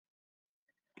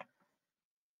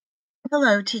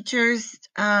Hello, teachers.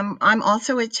 I'm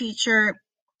also a teacher,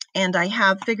 and I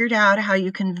have figured out how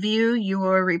you can view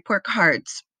your report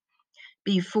cards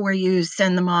before you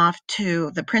send them off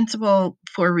to the principal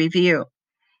for review.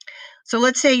 So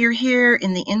let's say you're here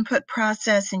in the input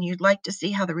process and you'd like to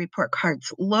see how the report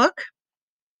cards look.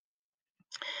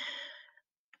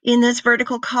 In this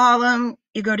vertical column,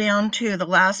 you go down to the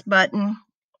last button,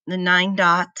 the 9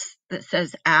 dots that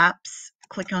says Apps.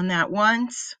 Click on that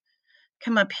once.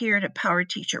 Come up here to Power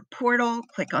Teacher Portal.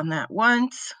 Click on that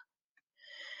once.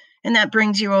 And that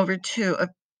brings you over to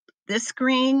this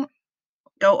screen.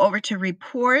 Go over to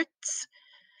Reports.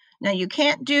 Now, you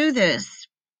can't do this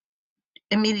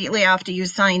immediately after you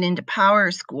sign into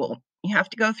PowerSchool. You have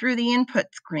to go through the input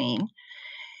screen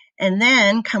and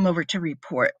then come over to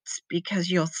Reports,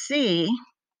 because you'll see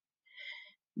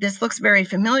this looks very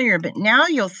familiar, but now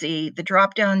you'll see the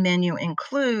drop-down menu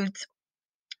includes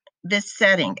this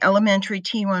setting, Elementary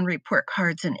T1 Report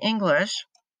Cards in English.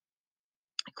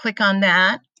 Click on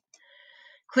that.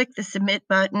 Click the Submit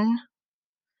button.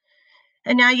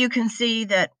 And now you can see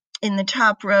that in the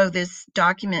top row, this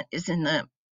document is in the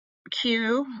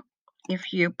queue.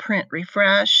 If you print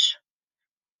refresh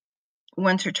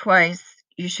once or twice,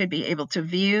 you should be able to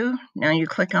view. Now you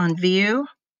click on View.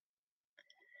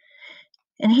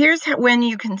 And here's when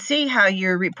you can see how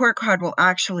your report card will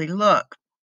actually look.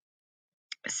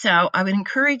 So I would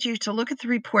encourage you to look at the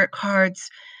report cards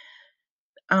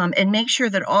and make sure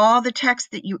that all the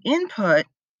text that you input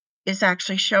is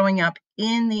actually showing up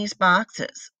in these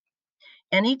boxes.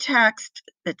 Any text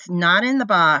that's not in the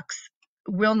box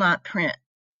will not print.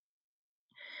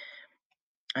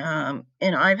 And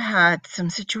I've had some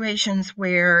situations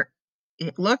where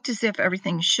it looked as if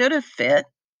everything should have fit.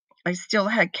 I still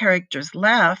had characters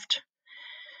left,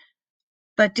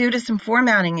 but due to some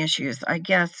formatting issues, I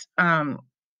guess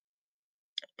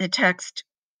the text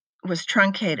was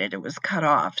truncated, it was cut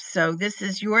off. So this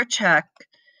is your check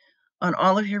on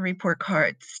all of your report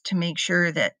cards to make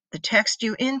sure that the text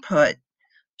you input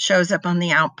shows up on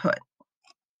the output.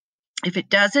 If it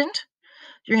doesn't,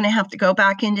 you're going to have to go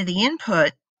back into the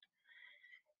input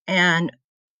and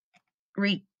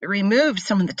remove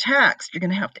some of the text. You're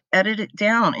going to have to edit it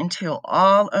down until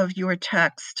all of your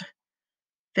text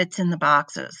fits in the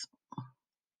boxes.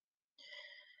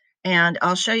 And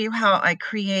I'll show you how I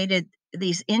created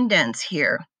these indents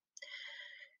here.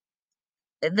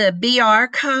 The BR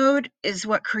code is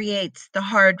what creates the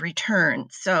hard return.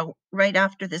 So right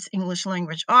after this English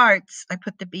Language Arts, I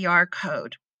put the BR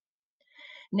code.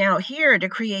 Now here, to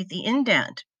create the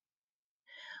indent,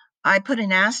 I put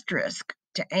an asterisk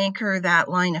to anchor that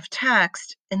line of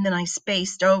text, and then I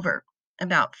spaced over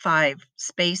about 5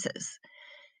 spaces.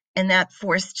 And that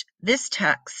forced this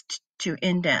text to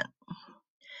indent.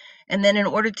 And then in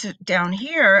order to, down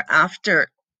here, after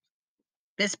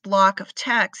this block of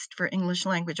text for English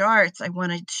Language Arts, I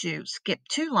wanted to skip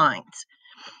 2 lines.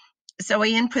 So I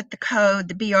input the code,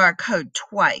 the BR code,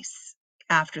 twice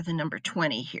after the number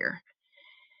 20 here.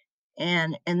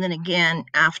 And then again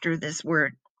after this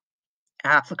word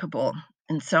applicable,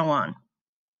 and so on.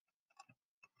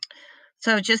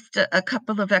 So just a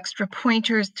couple of extra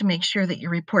pointers to make sure that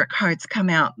your report cards come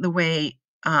out the way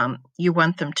you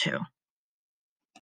want them to.